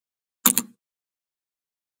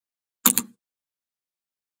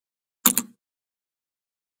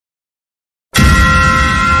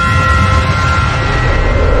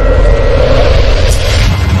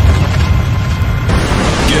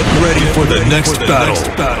next battle.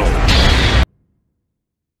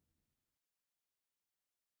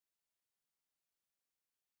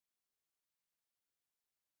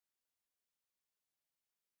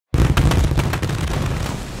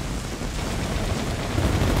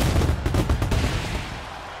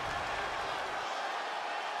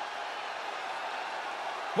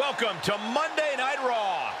 Welcome to Monday Night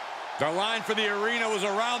Raw. The line for the arena was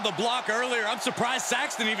around the block earlier. I'm surprised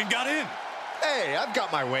Saxton even got in. Hey, I've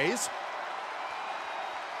got my ways.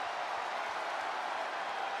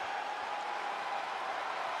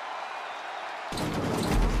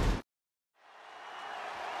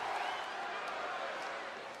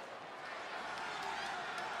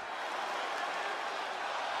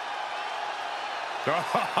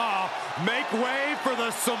 Make way for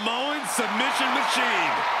the Samoan submission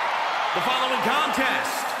machine. The following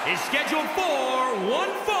contest is scheduled for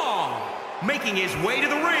one fall. Making his way to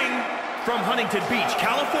the ring from Huntington Beach,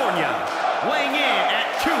 California, weighing in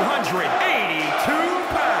at 282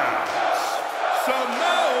 pounds, Samoa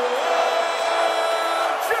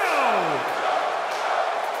Joe.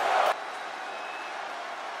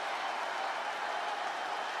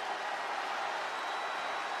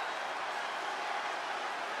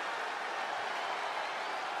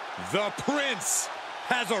 The Prince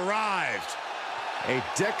has arrived. A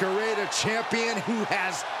decorated champion who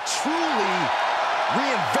has truly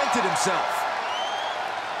reinvented himself.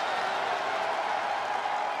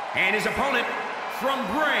 And his opponent from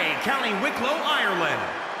Bray, County Wicklow, Ireland,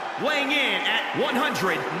 weighing in at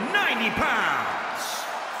 190 pounds,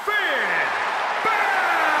 Finn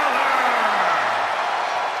Balor!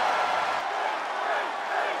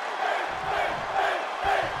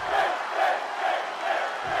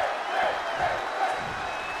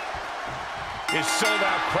 His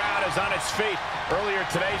sold-out crowd is on its feet. Earlier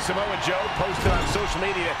today, Samoa Joe posted on social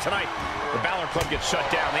media that tonight the Balor Club gets shut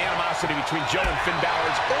down. The animosity between Joe and Finn Balor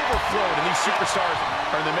has overflowed, and these superstars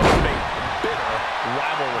are in the midst of a bitter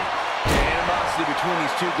rivalry. The animosity between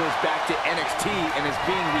these two goes back to NXT and is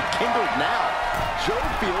being rekindled now. Joe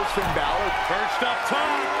feels Finn Balor Perched up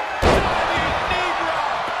top.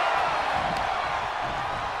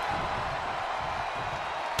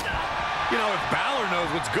 You know, if Balor knows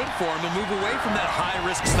what's good for him, he'll move away from that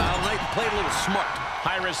high-risk style tonight and play it a little smart.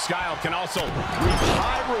 High-risk style can also reap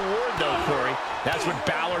high reward, though, Corey. That's what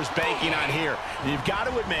Balor's banking on here. You've got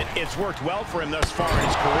to admit, it's worked well for him thus far in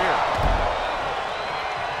his career.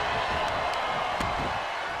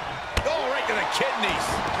 Oh, right to the kidneys.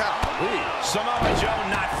 Golly. Samoa Joe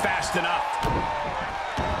not fast enough.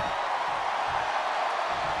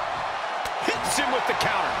 Hits him with the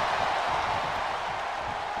counter.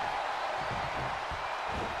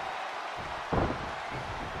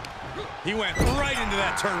 He went right into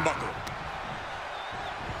that turnbuckle.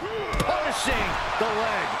 Punishing the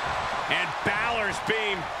leg. And Balor's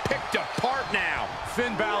being picked apart now.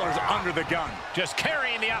 Finn Balor's under the gun. Just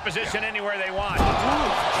carrying the opposition anywhere they want.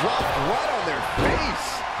 Dropped right on their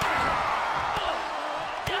face.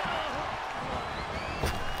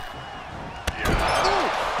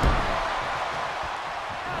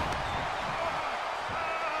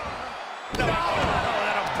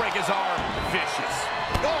 That'll break his arm. Vicious.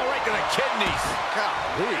 Oh, right to the kidneys.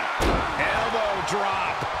 Golly. Elbow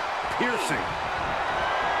drop. Piercing.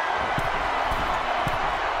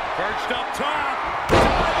 Perched up top.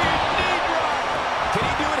 Knee drop. Can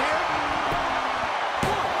he do it here?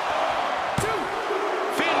 1,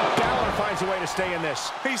 2. Finn Balor finds a way to stay in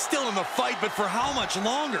this. He's still in the fight, but for how much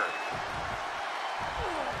longer?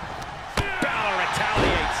 Balor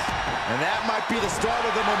retaliates. And that might be the start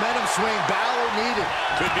of the momentum swing Balor needed.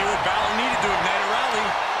 Could be what Balor needed to ignite a rally.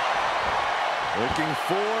 Looking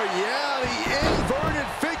for, yeah, the inverted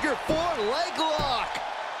figure 4 leg lock.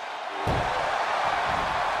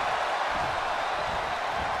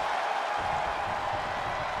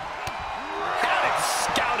 Had it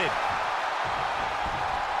scouted.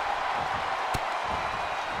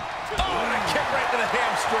 Oh, and a kick right to the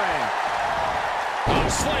hamstring. Oh,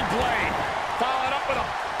 sling blade. Followed up with a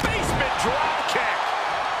basement drop kick.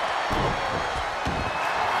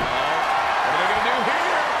 What are they going to do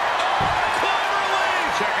here? Oh, clever lead.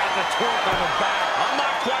 Check out the torque on the back. I'm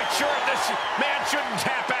not quite sure if this man shouldn't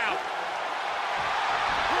tap out.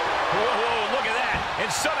 Whoa, look at that. And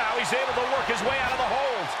somehow he's able to work his way out of the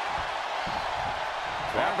hold.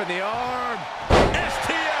 Wrapping the arm.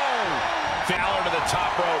 STO. Balor to the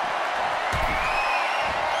top rope.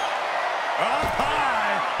 Up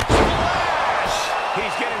high. Splash.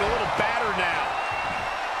 He's getting a little battered now.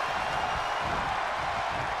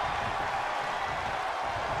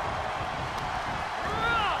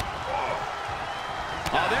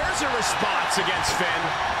 Oh, there's a response against Finn.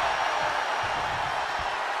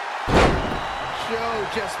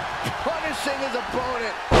 just punishing his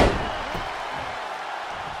opponent.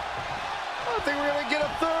 I don't think we're going to get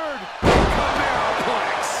a third.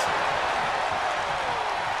 Ameriplex.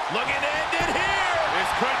 Looking to end it here.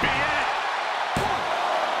 This could be it. 1,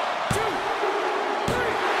 2,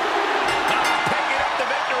 3. Picking up the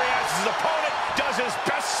victory as his opponent does his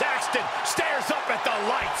best Saxton. Stares up at the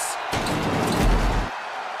lights.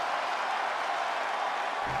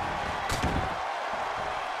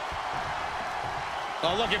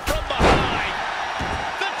 Oh, looking from behind.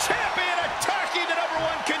 The champion attacking the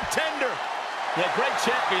 #1 contender. Yeah, great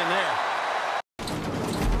champion there.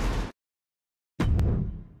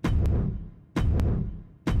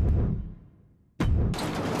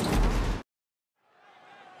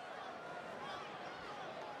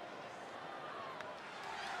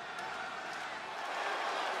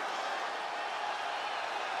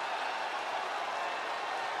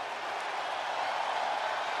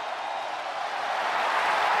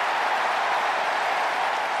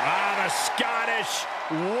 The Scottish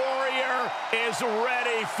Warrior is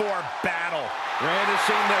ready for battle.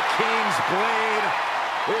 Brandishing the King's blade.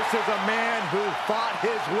 This is a man who fought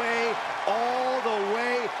his way all the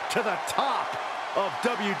way to the top of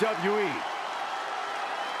WWE.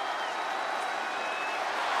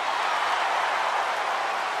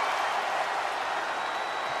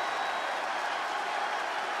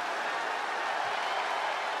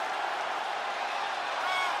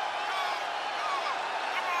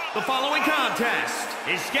 The following contest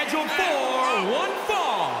is scheduled for one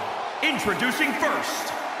fall. Introducing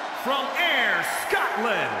first, from Ayr,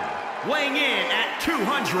 Scotland, weighing in at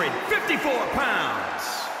 254 pounds,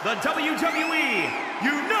 the WWE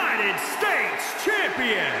United States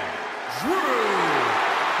Champion, Drew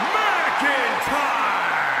McIntyre.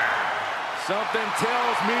 Something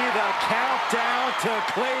tells me the countdown to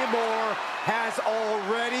Claymore has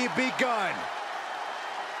already begun.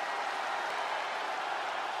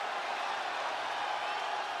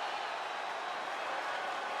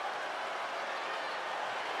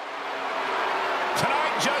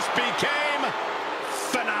 Just became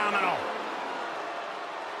phenomenal.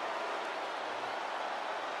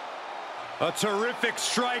 A terrific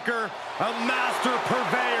striker, a master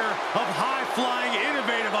purveyor of high-flying,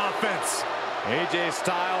 innovative offense. AJ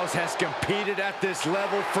Styles has competed at this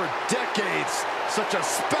level for decades. Such a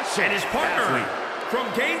special And his partner athlete. from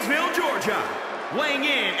Gainesville, Georgia, weighing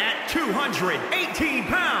in at 218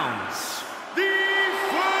 pounds, the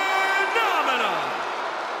phenomenal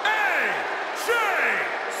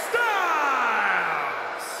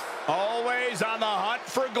Always on the hunt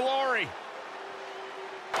for glory.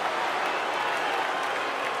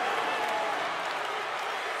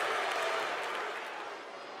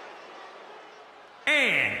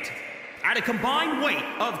 And at a combined weight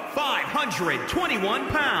of 521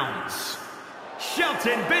 pounds,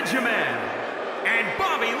 Shelton Benjamin and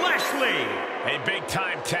Bobby Lashley. A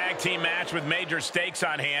big-time tag team match with major stakes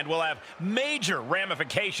on hand will have major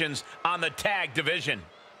ramifications on the tag division.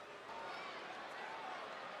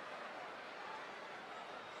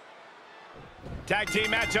 Tag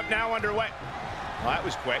team matchup now underway. Well, that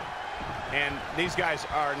was quick. And these guys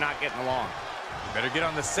are not getting along. Better get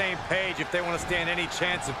on the same page if they want to stand any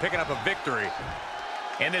chance of picking up a victory.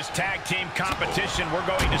 In this tag team competition, we're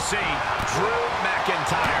going to see Drew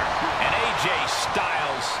McIntyre and AJ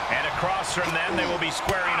Styles. And across from them, they will be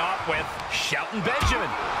squaring off with Shelton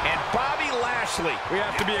Benjamin and Bobby Lashley. We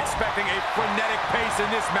have to be expecting a frenetic pace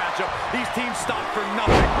in this matchup. These teams stop for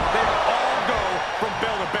nothing. They all go from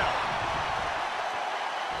bell to bell.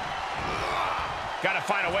 Got to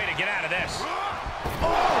find a way to get out of this.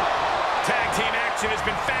 Oh! Tag team action has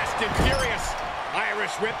been fast and furious.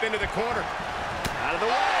 Irish whip into the corner. Out of the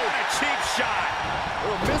way. A cheap shot.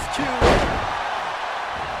 Oh, miscue.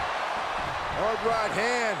 Hard right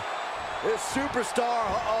hand. This superstar.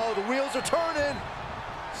 Uh-oh, the wheels are turning.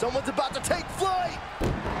 Someone's about to take flight.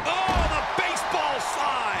 Oh, the baseball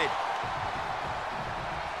slide.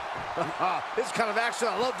 This kind of action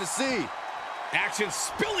I love to see. Action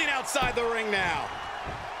spilling outside the ring now.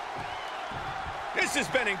 This has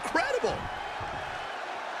been incredible.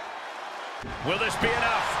 Will this be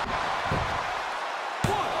enough?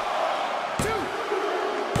 1, 2,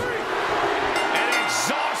 3. An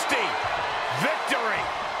exhausting victory,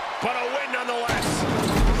 but a win nonetheless.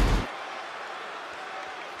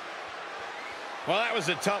 Well, that was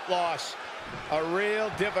a tough loss. A real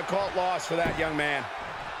difficult loss for that young man.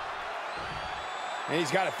 And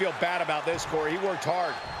he's got to feel bad about this, Corey. He worked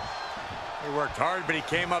hard. He worked hard, but he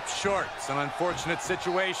came up short. It's an unfortunate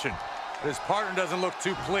situation. But his partner doesn't look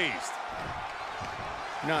too pleased.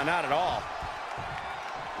 No, not at all.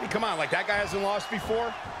 I mean, come on, like that guy hasn't lost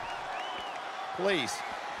before? please.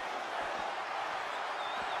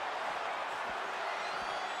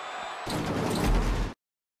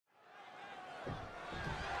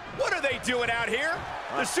 What are they doing out here?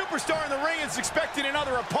 The superstar in the ring is expecting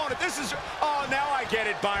another opponent. This is... Oh, now I get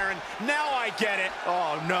it, Byron. Now I get it.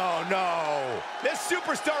 Oh, no, no. This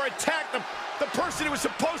superstar attacked the person who was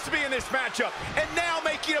supposed to be in this matchup, and now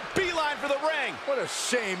making a beeline for the ring. What a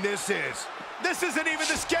shame this is. This isn't even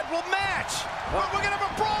the scheduled match. We're going to have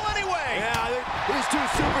a brawl anyway. Yeah, these two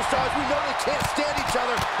superstars, we know they can't stand each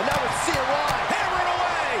other, and now we're seeing why. Hammering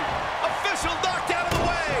away. Official knocked out of the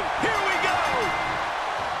way. Here we go.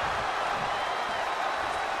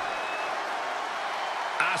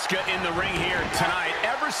 Asuka in the ring here tonight.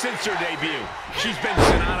 Ever since her debut, she's been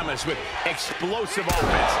synonymous with explosive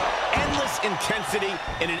offense, endless intensity,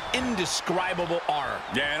 and an indescribable aura.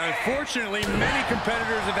 Yeah, and unfortunately, many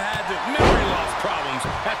competitors have had memory loss problems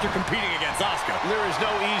after competing against Asuka. There is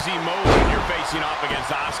no easy mode when you're facing off against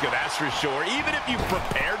Asuka, that's for sure. Even if you've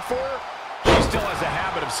prepared for her, she still has a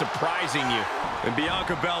habit of surprising you. And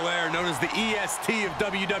Bianca Belair, known as the EST of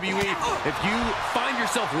WWE, if you find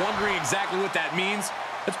yourself wondering exactly what that means,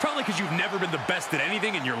 it's probably because you've never been the best at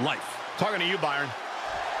anything in your life. Talking to you, Byron.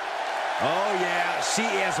 Oh, yeah, she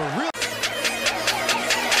is a real...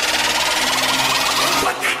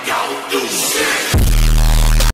 But they don't do shit!